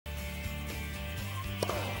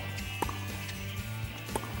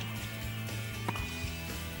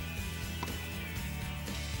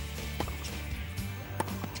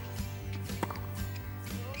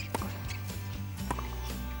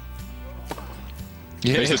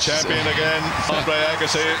Yes. He's the champion again, Andre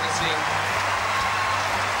Agassi. 3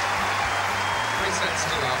 sets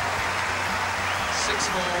to love.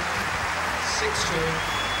 6-4, 6-2,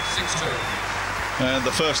 6-2. And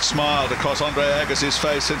the first smile across Andre Agassi's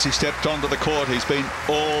face since he stepped onto the court. He's been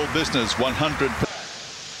all business, 100%.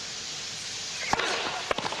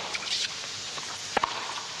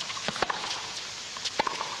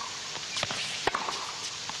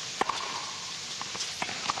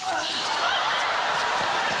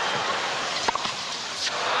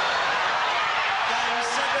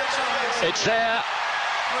 It's there.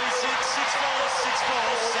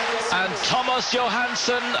 And Thomas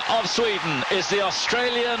Johansson of Sweden is the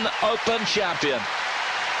Australian Open champion.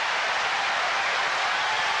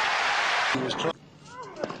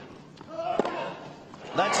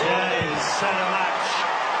 That's his center match.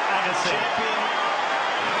 Agassi. Champion.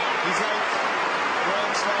 His 8th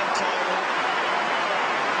Grand Slam title.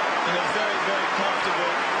 In a very, very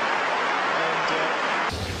comfortable and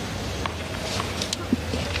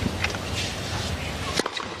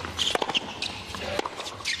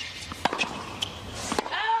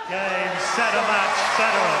game, set a match,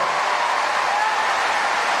 Federer.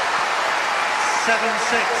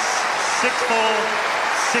 7-6, 6-4,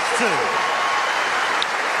 6-2.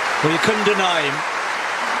 Well, you couldn't deny him.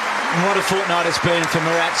 What a fortnight it's been for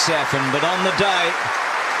Murat Safin, but on the day...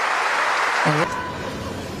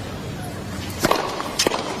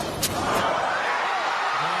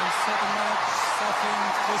 Second match, Safin,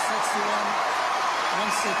 3-6,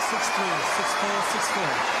 1-6, 6-3, 6-4,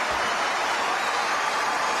 6-4.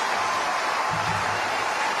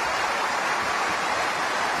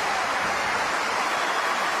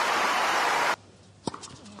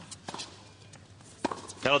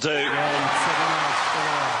 That'll do.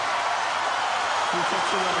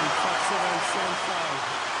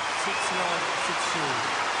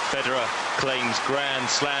 Federer claims Grand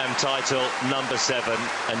Slam title number 7,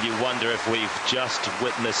 and you wonder if we've just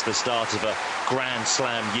witnessed the start of a Grand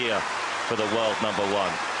Slam year for the world number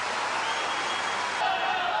 1.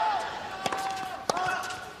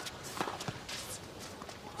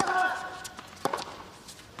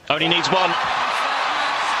 Only needs one.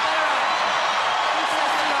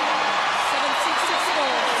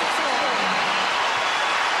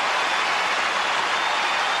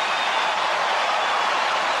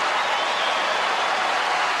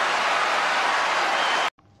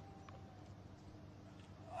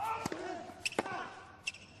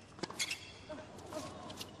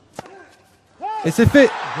 Et c'est fait,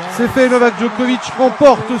 Novak Djokovic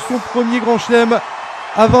remporte son premier Grand Chelem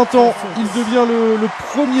à 20 ans. Il devient le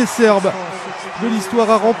premier Serbe de l'histoire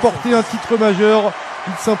à remporter un titre majeur.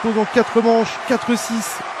 Il s'impose en 4 manches, 4-6,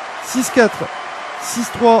 6-4,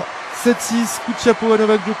 6-3, 7-6. Coup de chapeau à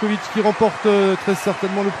Novak Djokovic qui remporte très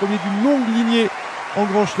certainement le premier d'une longue lignée en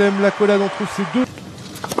Grand Chelem. L'accolade entre ces deux.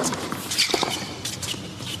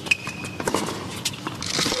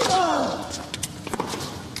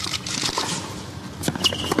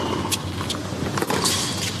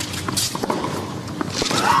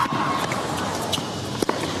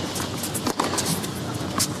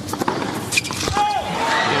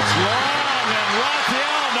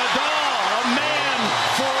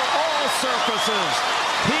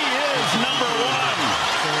 He is number 1.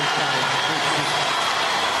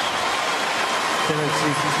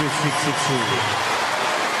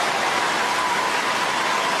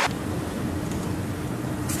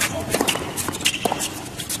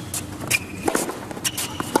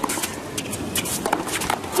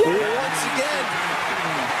 once again,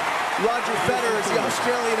 Roger Federer is the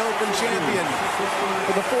Australian Open champion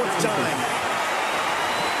for the 4th time.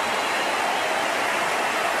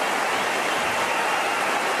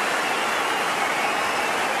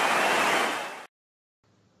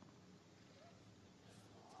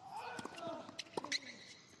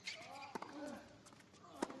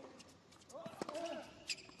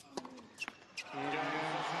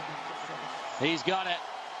 He's got it.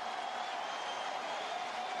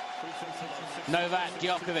 Novak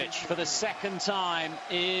Djokovic, for the 2nd time,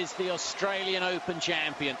 is the Australian Open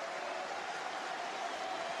champion.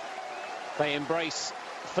 They embrace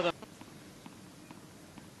for the...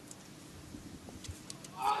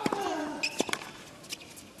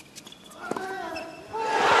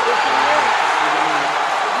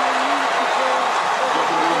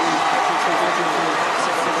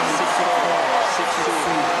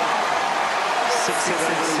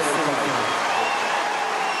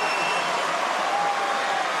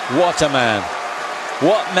 What a man.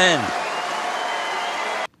 What men.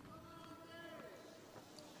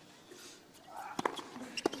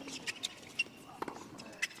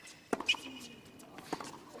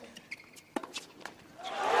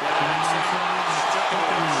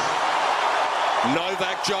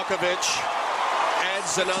 Djokovic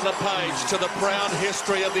adds another page to the proud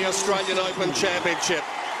history of the Australian Open Championship.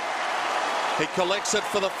 He collects it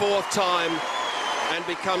for the 4th time and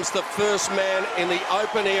becomes the first man in the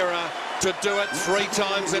Open era to do it 3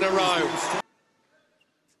 times in a row.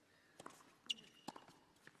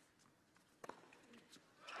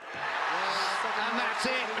 And that's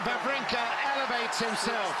it. Wawrinka elevates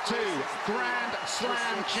himself to Grand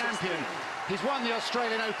Slam champion. He's won the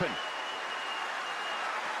Australian Open.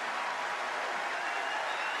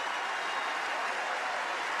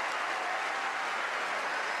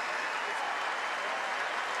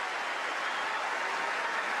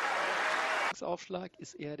 Aufschlag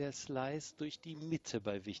ist eher der Slice durch die Mitte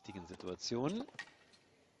bei wichtigen Situationen.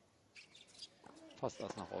 Fast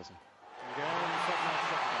aus nach außen.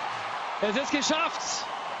 Es ist geschafft!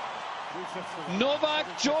 Novak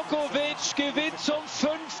Djokovic gewinnt zum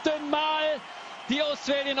 5. Mal die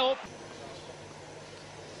Australian Open.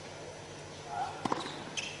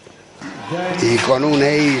 Y con un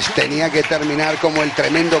ace tenía que terminar como el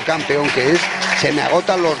tremendo campeón que es. Se me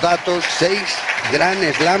agotan los datos, 6 Grand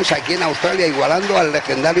Slams aquí en Australia, igualando al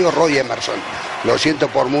legendario Roy Emerson. Lo siento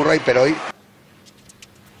por Murray, pero hoy...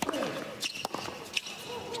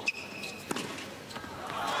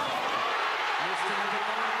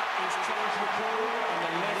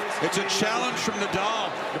 It's a challenge from Nadal.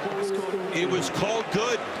 It was called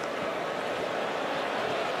good.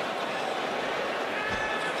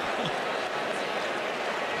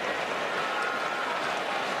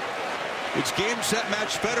 It's game, set,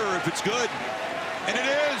 match Federer if it's good. And it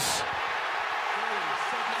is.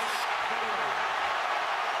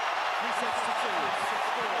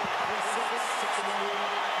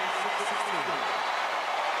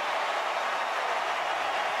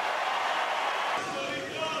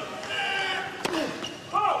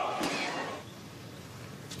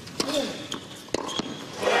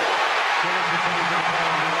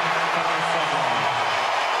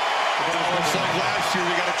 It's like last year,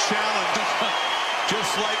 we got a challenge,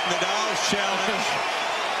 just like Nadal's challenge.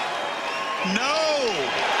 No!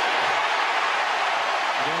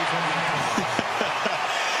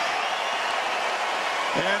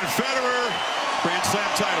 And Federer, Grand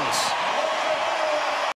Slam titles.